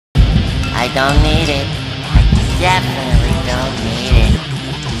I don't need it. I definitely don't need it.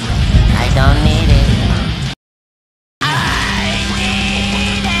 I don't need it.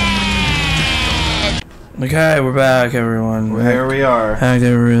 Okay, we're back, everyone. There we are. Back,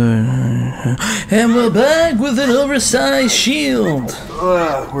 everyone. And we're back with an oversized shield.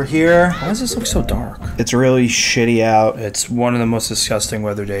 We're here. Why does this look so dark? It's really shitty out. It's one of the most disgusting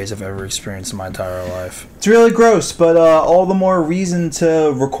weather days I've ever experienced in my entire life. It's really gross, but all the more reason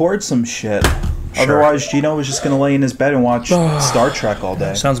to record some shit. Sure. Otherwise, Gino was just gonna lay in his bed and watch Star Trek all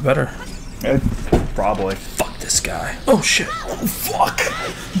day. Sounds better. Probably. Fuck this guy. Oh shit. Oh, fuck.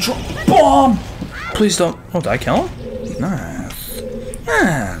 Drop a bomb. Please don't. Oh, did I kill him? Nice.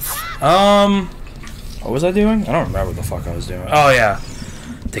 Nice. What was I doing? I don't remember what the fuck I was doing. Oh yeah,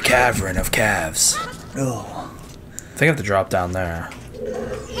 the cavern of calves. Ugh. I think I have to drop down there.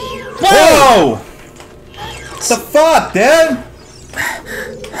 Whoa! What the fuck, dude?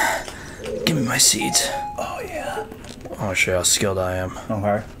 Give me my seat. Oh yeah. I'll show you how skilled I am.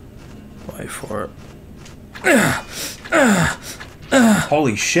 Okay. Wait for it.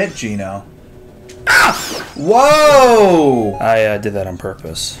 Holy shit, Gino. Whoa! I did that on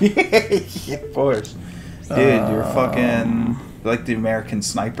purpose. Yeah, of course. Dude, you're fucking like the American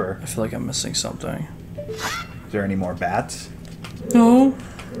Sniper. I feel like I'm missing something. Is there any more bats? No.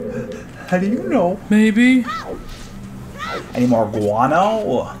 How do you know? Maybe. Any more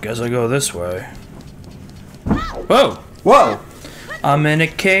guano? Guess I go this way. Whoa! Whoa! I'm in a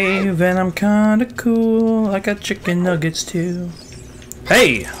cave and I'm kinda cool. I got chicken nuggets too.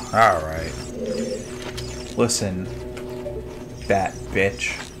 Hey! Alright. Listen, bat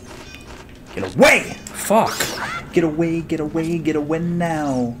bitch. Get away! Fuck. Get away, get away, get away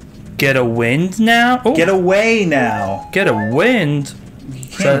now. Get a wind now? Oh. Get away now. Get a wind?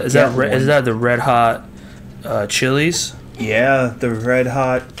 Is that the red hot chilies? Yeah, the Red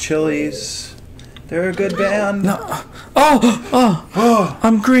Hot Chilies. They're a good band. No. Oh!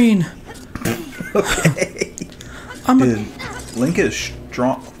 I'm green. Okay. Dude, Link is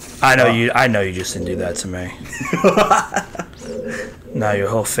strong. I know you just didn't do that to me. Now your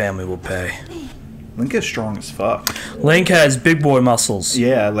whole family will pay. Link is strong as fuck. Link has big boy muscles.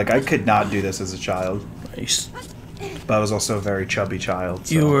 Yeah, like I could not do this as a child. But I was also a very chubby child.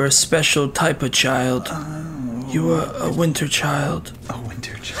 So. You were a special type of child. You were a winter child. A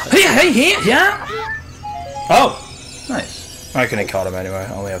winter child. Hey, yeah. Oh, Nice. I couldn't caught him anyway.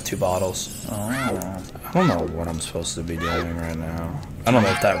 I only have 2 bottles. Oh. I don't know what I'm supposed to be doing right now. I don't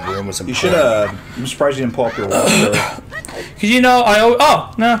know if that room was important. You should I'm surprised you didn't pull up your wallet. Cause you know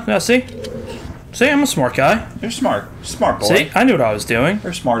no, see, I'm a smart guy. You're smart boy. See, I knew what I was doing.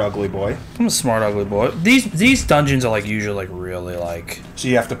 You're a smart ugly boy. I'm a smart ugly boy. These dungeons are like usually like really like. So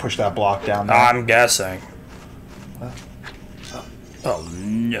you have to push that block down there. I'm guessing. Oh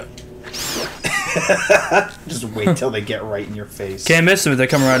no. Just wait till they get right in your face. Can't miss them if they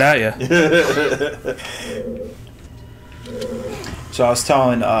come right at you. So I was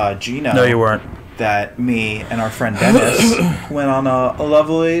telling Gino. No, you weren't. That me and our friend Dennis went on a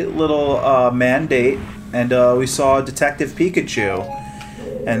lovely little man date, and we saw Detective Pikachu.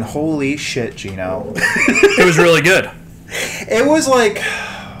 And holy shit, Gino. It was really good. It was like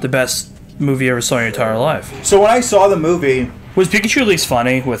the best movie you ever saw in your entire life. So when I saw the movie, was Pikachu at least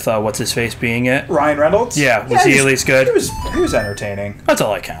funny with what's his face being it? Ryan Reynolds? Yeah, was he at least good? He was entertaining. That's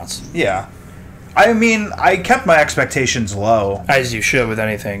all that counts. Yeah. I mean, I kept my expectations low. As you should with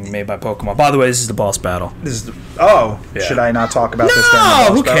anything made by Pokemon. By the way, this is the boss battle. This is yeah. Should I not talk about this during the boss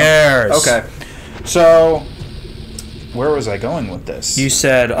who battle? cares? Okay. So, where was I going with this? You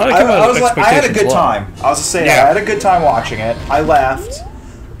said, I had a good time. I was just saying, I had a good time watching it. I laughed.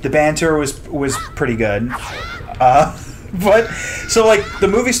 The banter was pretty good. But, so like, the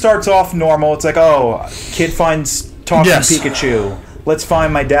movie starts off normal. It's like, oh, kid finds talking Pikachu. Let's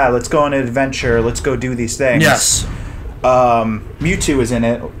find my dad. Let's go on an adventure. Let's go do these things. Yes. Mewtwo is in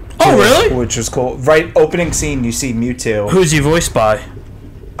it. Oh, really? Which was cool. Right, opening scene, you see Mewtwo. Who's he voiced by?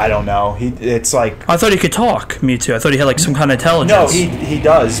 I don't know. It's like... I thought he could talk, Mewtwo. I thought he had like some kind of intelligence. No, he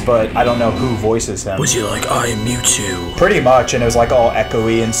does, but I don't know who voices him. Was he like, I am Mewtwo? Pretty much, and it was like all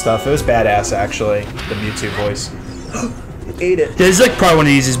echoey and stuff. It was badass, actually, the Mewtwo voice. Ate it. Yeah, he's like probably one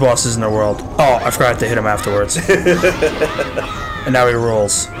of the easiest bosses in the world. Oh, I forgot to hit him afterwards. And now he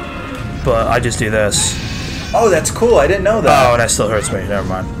rolls. But I just do this. Oh, that's cool. I didn't know that. Oh, and that still hurts me. Never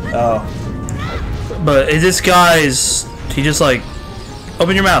mind. Oh. But this guy's... He just like...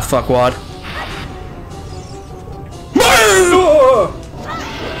 Open your mouth, fuckwad.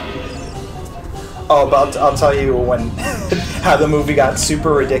 Oh, but I'll tell you when... how the movie got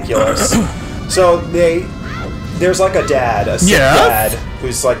super ridiculous. So, there's like a dad, a sick Yeah. dad,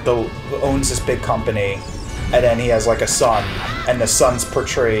 who's like owns this big company, and then he has like a son, and the son's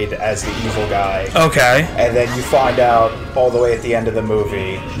portrayed as the evil guy. Okay. And then you find out all the way at the end of the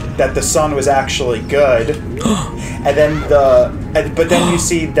movie that the son was actually good, and then but then you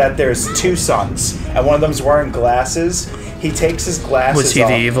see that there's two sons, and one of them's wearing glasses. He takes his glasses off. Was he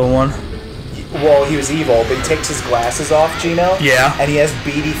the evil one? Well, he was evil, but he takes his glasses off, Gino. Yeah. And he has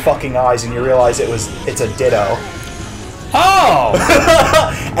beady fucking eyes, and you realize it's a ditto. Oh!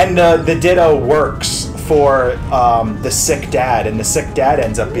 And the ditto works for the sick dad, and the sick dad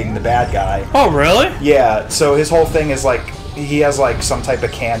ends up being the bad guy. Oh, really? Yeah, so his whole thing is like, he has like some type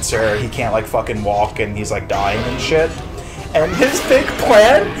of cancer, he can't like fucking walk, and he's like dying and shit. And his big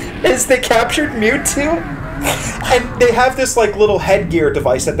plan is they captured Mewtwo, and they have this like little headgear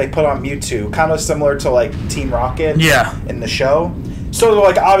device that they put on Mewtwo, kind of similar to like Team Rocket in the show. So they're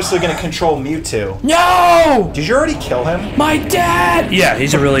like obviously going to control Mewtwo. No! Did you already kill him? My dad! Yeah,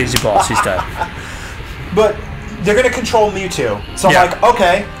 he's a really easy boss. He's dead. But they're going to control Mewtwo. So I'm like,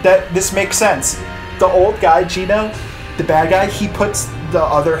 okay, this makes sense. The old guy, Gino, the bad guy, he puts the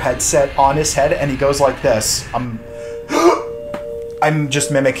other headset on his head and he goes like this. I'm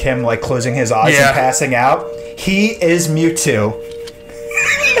just mimic him like closing his eyes and passing out. He is Mewtwo.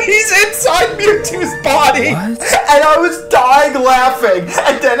 He's inside Mewtwo's body. What? And I was dying laughing.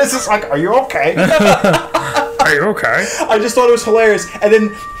 And Dennis is like, are you okay? Are you okay? I just thought it was hilarious. And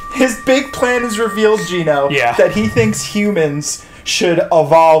then his big plan is revealed, Gino. Yeah. That he thinks humans should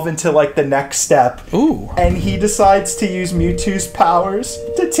evolve into like the next step. Ooh. And he decides to use Mewtwo's powers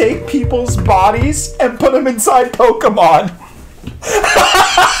to take people's bodies and put them inside Pokemon.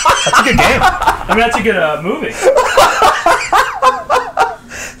 That's a good game. I mean, that's a good movie.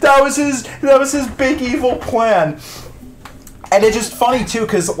 That was his big evil plan. And it's just funny too,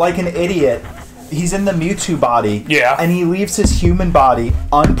 because like an idiot, he's in the Mewtwo body. Yeah. And he leaves his human body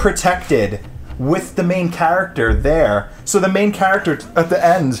unprotected with the main character there. So the main character at the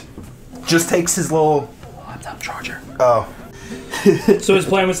end just takes his little laptop charger. Oh. So his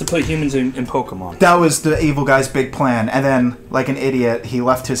plan was to put humans in Pokemon. That was the evil guy's big plan. And then, like an idiot, he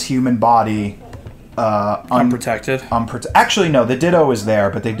left his human body unprotected. Actually, no, the Ditto was there,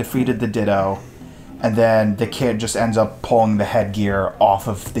 but they defeated the Ditto. And then the kid just ends up pulling the headgear off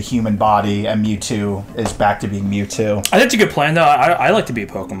of the human body, and Mewtwo is back to being Mewtwo. I think it's a good plan, though. I like to be a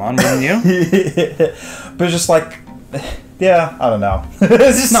Pokemon, wouldn't you? But it's just like, yeah, I don't know.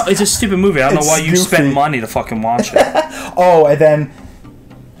 It's a stupid movie. I don't know why you spend money to fucking watch it. Oh, and then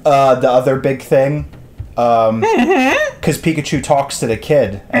the other big thing, because Pikachu talks to the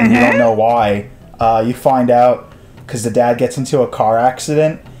kid, and you don't know why. You find out because the dad gets into a car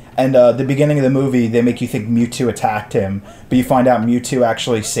accident. And the beginning of the movie, they make you think Mewtwo attacked him, but you find out Mewtwo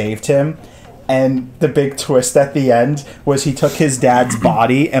actually saved him. And the big twist at the end was he took his dad's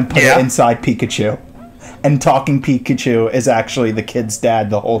body and put it inside Pikachu. And talking Pikachu is actually the kid's dad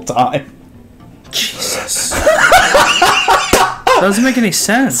the whole time. Jesus. That doesn't make any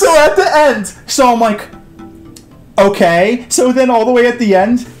sense. So at the end, so I'm like, okay. So then all the way at the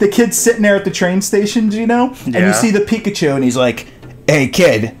end, the kid's sitting there at the train station, Gino, and you see the Pikachu, and he's like, hey,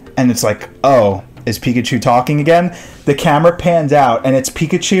 kid. And it's like, oh, is Pikachu talking again? The camera pans out, and it's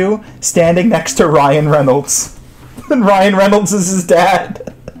Pikachu standing next to Ryan Reynolds. And Ryan Reynolds is his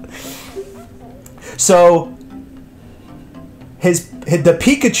dad. So, the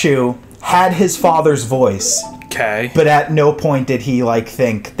Pikachu had his father's voice. Okay. But at no point did he, like,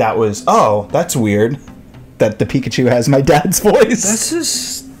 think that was, oh, that's weird. That the Pikachu has my dad's voice. That's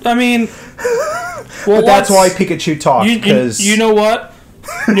just, I mean... Well, but that's why Pikachu talked, because... You know what?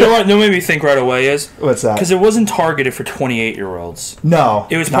 You know what made me think right away is? What's that? Because it wasn't targeted for 28-year-olds. No.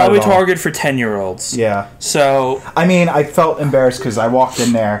 It was probably targeted for 10-year-olds. Yeah. So... I mean, I felt embarrassed because I walked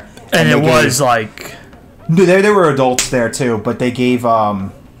in there... And it was like... There were adults there, too, but they gave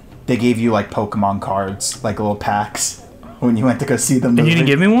you, like, Pokemon cards, like little packs, when you went to go see them. And you didn't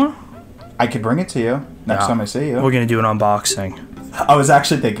give me one? I could bring it to you next time I see you. We're going to do an unboxing. I was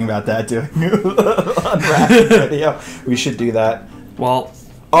actually thinking about that, doing unwrapping video. We should do that. Well...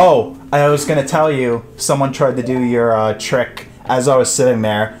 Oh, I was going to tell you, someone tried to do your trick as I was sitting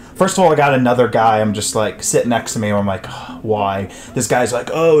there. First of all, I got another guy, I'm just like, sitting next to me, where I'm like, oh, why? This guy's like,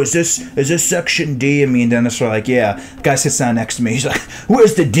 oh, is this section D? And me and Dennis were like, yeah. The guy sits down next to me, he's like,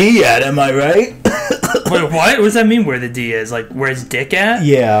 where's the D at, am I right? Wait, what? What does that mean, where the D is? Like, where's Dick at?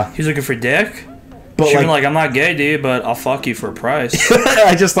 Yeah. He's looking for Dick? But she like, I'm not gay, dude, but I'll fuck you for a price.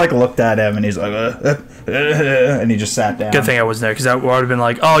 I just like looked at him and he's like, and he just sat down. Good thing I wasn't there, because I would have been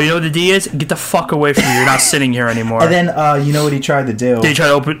like, oh, you know what the D is? Get the fuck away from me. You're not sitting here anymore. And then, you know what he tried to do? Did he try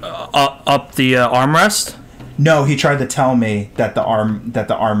to open up the armrest? No, he tried to tell me that the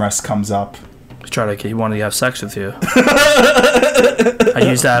armrest comes up. He wanted to have sex with you. I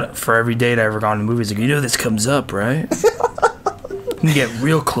use that for every date I ever gone to movies. Like, you know this comes up, right? You can get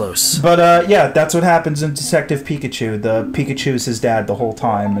real close. But yeah, that's what happens in Detective Pikachu. The Pikachu is his dad the whole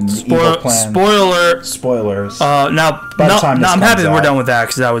time, and the evil plan. Spoilers. I'm happy that we're done with that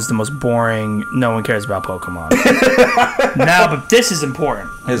because that was the most boring. No one cares about Pokemon. Now, but this is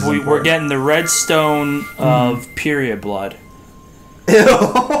important. We're getting the red stone of period blood. Ew.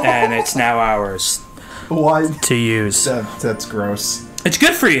 And it's now ours. Why? To use. That's gross. It's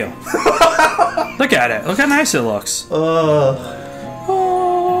good for you. Look at it. Look how nice it looks.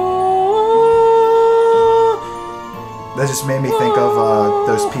 That just made me think of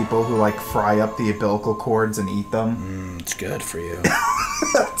those people who like fry up the umbilical cords and eat them. It's good for you.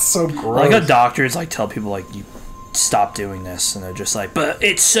 That's so gross. Like a doctors like tell people like you stop doing this, and they're just like, but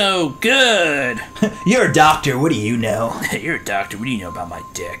it's so good. You're a doctor. What do you know? You're a doctor. What do you know about my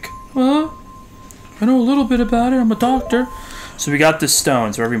dick? Well, I know a little bit about it. I'm a doctor. So we got the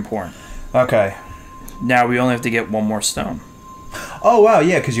stones. Very important. Okay. Now we only have to get one more stone. Oh wow,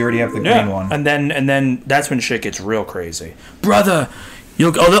 yeah, because you already have the green one. And then that's when shit gets real crazy, brother.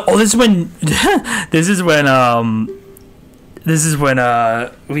 This is when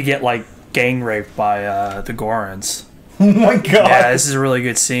we get like gang raped by the Gorons. Oh my god. Yeah, this is a really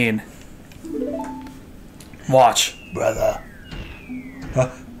good scene. Watch, brother.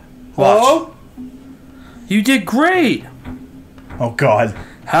 Watch. Hello? You did great. Oh god.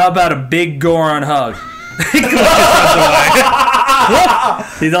 How about a big Goron hug?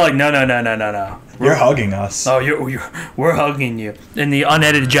 He's all like, no. You're hugging us. Oh, we're hugging you. In the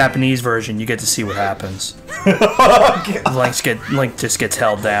unedited Japanese version, you get to see what happens. Link just gets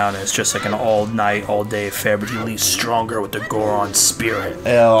held down. And it's just like an all night, all day affair, but he leaves stronger with the Goron spirit.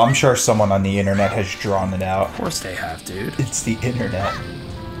 I'm sure someone on the internet has drawn it out. Of course they have, dude. It's the internet.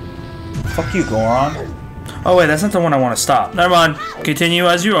 Fuck you, Goron. Oh wait, that's not the one I want to stop. Never mind. Continue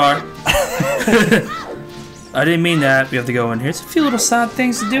as you are. I didn't mean that. We have to go in here. It's a few little sad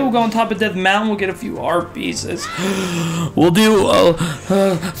things to do. We'll go on top of Death Mountain. We'll get a few art pieces. We'll do,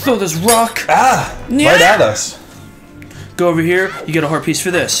 throw this rock. Yeah. Right at us. Go over here. You get a heart piece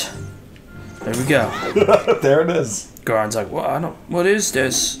for this. There we go. There it is. Goron's like, what is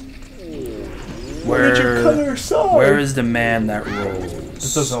this? Where is the man that rolls?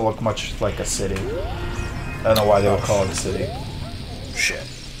 This doesn't look much like a city. I don't know why they would call it a city. Shit.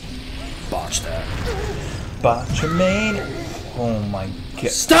 Botch that. Botchamania. Oh my god.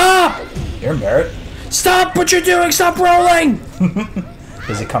 Stop! You're Merritt. Stop what you're doing! Stop rolling!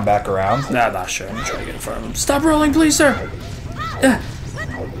 Does he come back around? Nah, I'm not sure. I'm gonna try to get in front of him. Stop rolling, please, sir!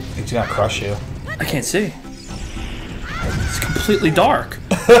 He's gonna crush you. I can't see. It's completely dark.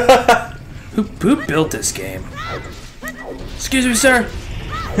 Who built this game? Excuse me, sir.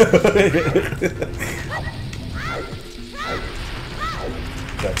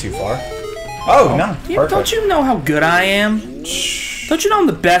 Got too far? Oh, no. Yeah, don't you know how good I am? Shh. Don't you know I'm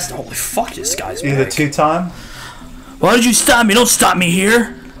the best? Holy fuck, this guy's big. You the two-time? Why did you stop me? Don't stop me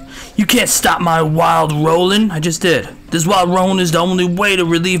here. You can't stop my wild rolling. I just did. This wild rolling is the only way to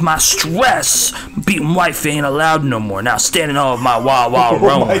relieve my stress. Beating wife ain't allowed no more. Now standing off my wild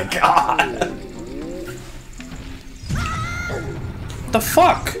rolling. Oh my god. The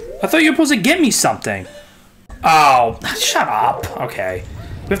fuck? I thought you were supposed to get me something. Oh, shut up. Okay.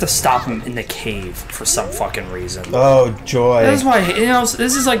 We have to stop him in the cave for some fucking reason. Oh, joy. That's why,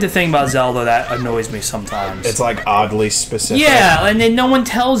 this is like the thing about Zelda that annoys me sometimes. It's like oddly specific. Yeah, and then no one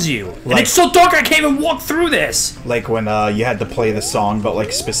tells you. Like, and it's so dark I can't even walk through this. Like when you had to play the song, but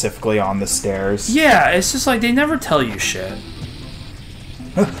like specifically on the stairs. Yeah, it's just like they never tell you shit.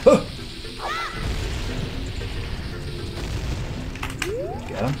 Get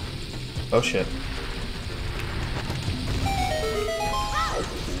him? Oh shit.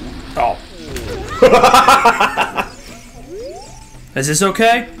 Oh. Is this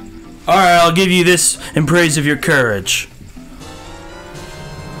okay? Alright, I'll give you this in praise of your courage.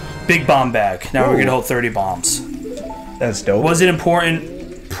 Big bomb bag. Now we're gonna hold 30 bombs. That's dope. Was it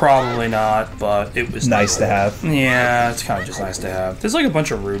important? Probably not, but it was nice to have. Yeah, it's kind of just nice to have. There's like a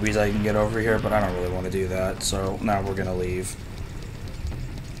bunch of rubies I can get over here, but I don't really want to do that, so now we're gonna leave.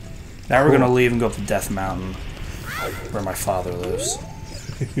 Now we're gonna leave and go up to Death Mountain, where my father lives.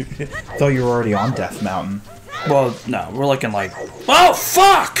 I thought you were already on Death Mountain. Well, no, we're looking like... Oh,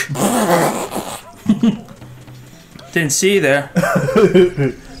 fuck! Didn't see you there.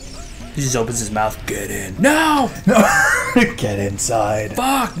 He just opens his mouth. Get in. No! Get inside.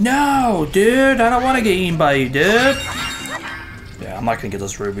 Fuck, no, dude. I don't want to get eaten by you, dude. Yeah, I'm not gonna get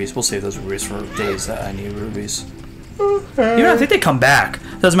those rubies. We'll save those rubies for days that I need rubies. Okay. I think they come back.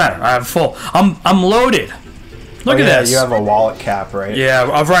 Doesn't matter. I have full. I'm loaded. Look at this. You have a wallet cap, right? Yeah,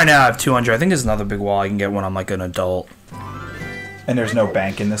 right now I have 200. I think there's another big wallet I can get when I'm like an adult. And there's no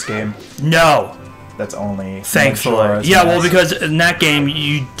bank in this game? No. That's only... Thankfully. Yeah, well, because in that game,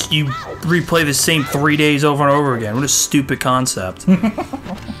 you replay the same 3 days over and over again. What a stupid concept. Ooh,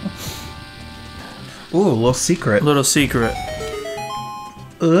 a little secret. Little secret.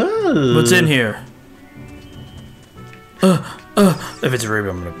 Ooh. What's in here? If it's a ruby,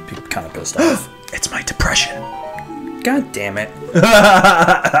 I'm gonna be kind of pissed off. It's my depression. God damn it.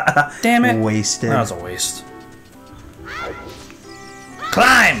 Damn it. Wasted. That was a waste.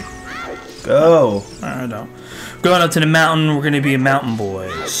 Climb! Go. I don't. Going up to the mountain, we're gonna be mountain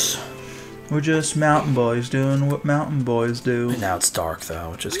boys. We're just mountain boys doing what mountain boys do. And now it's dark though,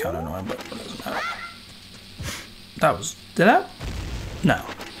 which is kind of annoying, but it doesn't matter. That was... Did that? No.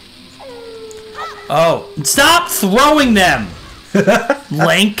 Oh, stop throwing them!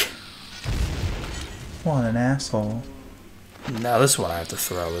 Link. What an asshole. Now this one I have to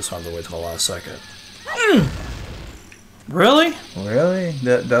throw. This one I have to wait till the last second. Really? Really?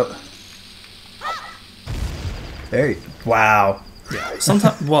 There you... Wow. Yeah,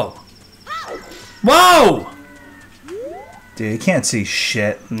 sometimes... Whoa. Whoa! Dude, you can't see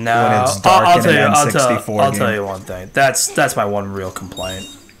shit no, when it's dark in an N64 game. I'll tell you one thing. That's my one real complaint.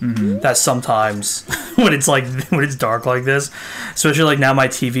 That sometimes when it's dark like this, especially like now my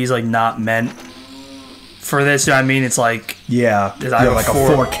TV's like not meant for this. You know what I mean? It's like you have like a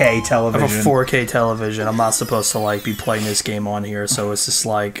 4K television. I have a 4K television. I'm not supposed to like be playing this game on here, so it's just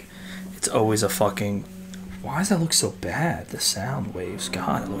like it's always a fucking. Why does that look so bad? The sound waves.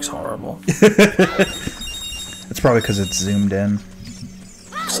 God, it looks horrible. It's probably because it's zoomed in.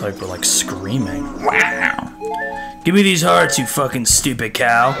 Looks like we're like screaming. Wow. Give me these hearts, you fucking stupid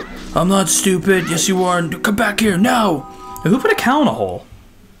cow. I'm not stupid. Yes, you are. Come back here. No. Who put a cow in a hole?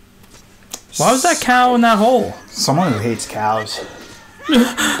 Why was that cow in that hole? Someone who hates cows.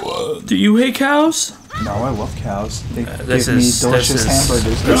 Do you hate cows? No, I love cows. They give me delicious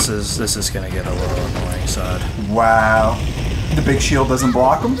hamburgers. This is gonna get a little annoying side. Wow. The big shield doesn't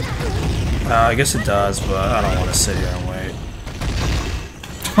block them? I guess it does, but I don't want to sit here and wait.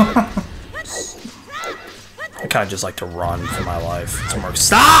 I kind of just like to run for my life. It's more.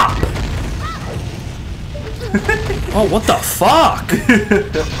 Stop! Oh, what the fuck?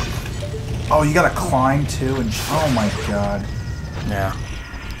 Oh, you gotta climb too, and oh my god. Yeah.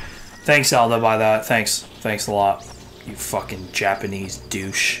 Thanks, Zelda, by that. Thanks a lot. You fucking Japanese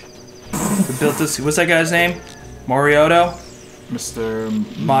douche. Who built this? What's that guy's name? Morioto? Mr.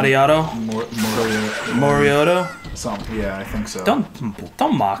 Mariotto? Morioto? Something. Yeah, I think so.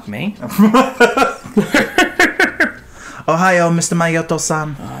 Don't mock me. Ohio, Mr.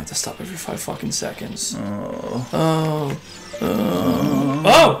 Mayoto-san. I have to stop every 5 fucking seconds. Oh.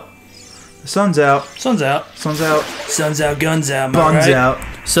 The sun's out. Sun's out. Sun's out. Sun's out, guns out, Buns out.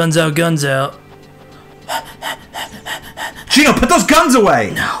 Sun's out, guns out. Gino, put those guns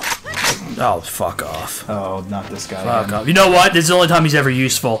away! No. Oh, fuck off. Oh, not this guy. Fuck off. You know what? This is the only time he's ever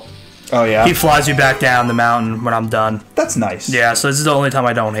useful. Oh, yeah? He flies me back down the mountain when I'm done. That's nice. Yeah, so this is the only time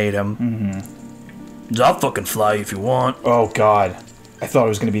I don't hate him. I'll fucking fly you if you want. Oh, God. I thought it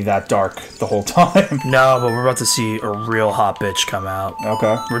was going to be that dark the whole time. No, but we're about to see a real hot bitch come out.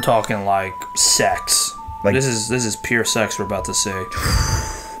 Okay. We're talking, like, sex. Like, this is pure sex we're about to see.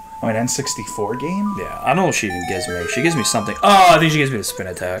 Oh, an N64 game? Yeah, I don't know what she even gives me. She gives me something. Oh, I think she gives me a spin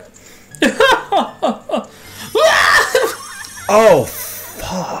attack. Oh,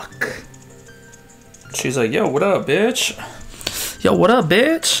 fuck. She's like, yo, what up, bitch? Yo, what up,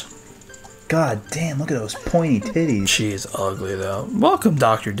 bitch? God damn, look at those pointy titties. She is ugly, though. Welcome,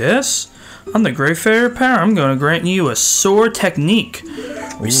 Dr. Dis. I'm the Great Fairy of Power. I'm going to grant you a sword technique.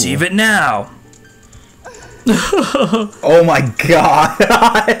 Receive it now. Oh my god.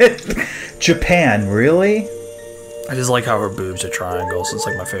 Japan, really? I just like how her boobs are triangles. It's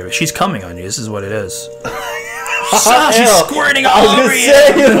like my favorite. She's coming on you. This is what it is. She's squirting all over you.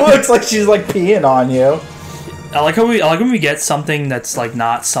 It looks like she's like peeing on you. I like when we get something that's like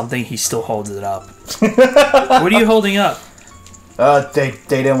not something. He still holds it up. What are you holding up? They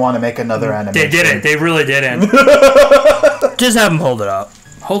didn't want to make another animation. They didn't. They really didn't. Just have him hold it up.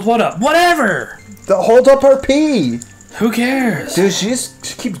 Hold what up? Whatever. Hold up her pee. Who cares? Dude, she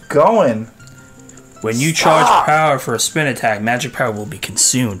keeps going. When you charge power for a spin attack, magic power will be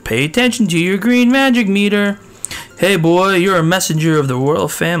consumed. Pay attention to your green magic meter. Hey boy, you're a messenger of the royal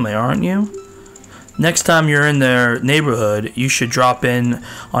family, aren't you? Next time you're in their neighborhood, you should drop in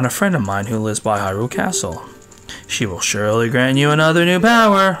on a friend of mine who lives by Hyrule Castle. She will surely grant you another new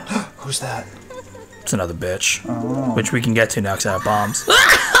power. Who's that? It's another bitch. Oh. Which we can get to now because I have bombs.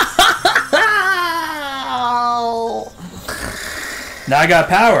 Now I got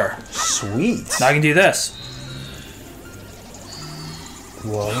power. Sweet. Now I can do this.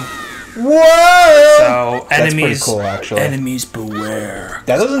 Whoa. Whoa! So That's pretty cool, actually. Enemies beware.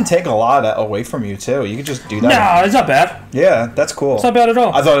 That doesn't take a lot away from you, too. You can just do that. No, it's not bad. Yeah, that's cool. It's not bad at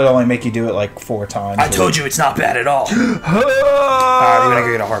all. I thought it'd only make you do it like 4 times. I told you it's not bad at all. Alright, we're gonna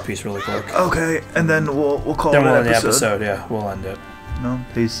go get a heart piece really quick. Okay, and then we'll call then it we'll an episode. Yeah, we'll end it. No,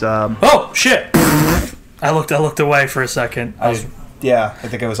 he's Oh shit! I looked away for a second. Yeah, I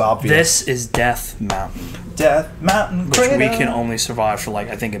think it was obvious. This is Death Mountain. Death Mountain, which we can only survive for like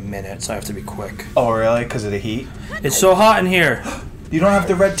I think a minute, so I have to be quick. Oh really? Because of the heat? It's so hot in here. You don't have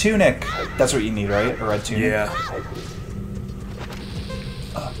the red tunic. That's what you need, right? A red tunic. Yeah.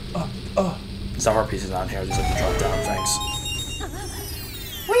 The heart piece is on here. These are the drop down things.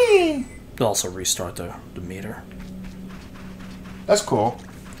 Whee! They'll also restart the meter. That's cool.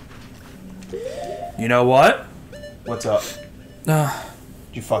 You know what? What's up? Did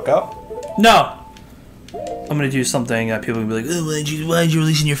you fuck up? No. I'm gonna do something that people will be like, oh, why did you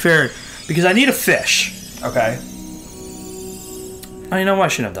release in your fairy? Because I need a fish. Okay. Oh, you know what? I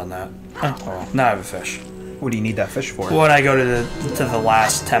shouldn't have done that. Oh, well. Now I have a fish. What do you need that fish for? When I go to the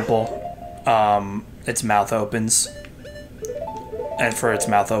last temple, its mouth opens. And for its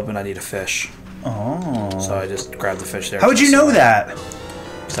mouth open, I need a fish. Oh. So I just grabbed the fish there. How would you know that?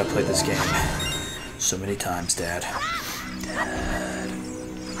 Because I played this game so many times, Dad.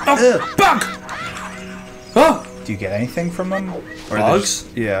 Oh, bug! Oh! Do you get anything from them? Or bugs?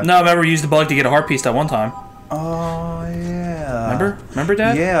 Yeah. No, I remember used a bug to get a heart piece that one time. Oh, yeah. Remember? Remember,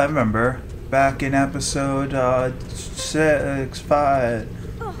 Dad? Yeah, I remember. Back in episode 6, 5.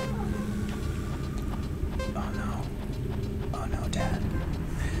 Oh, no. Oh, no, Dad.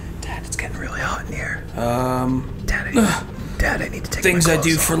 Dad, it's getting really hot in here. Dad, I need to take things my I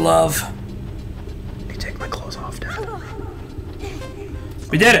do off. For love. I need to take my clothes off, Dad.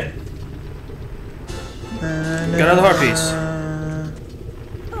 We did it! Got another heart piece.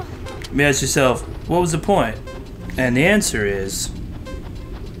 You ask yourself, what was the point? And the answer is...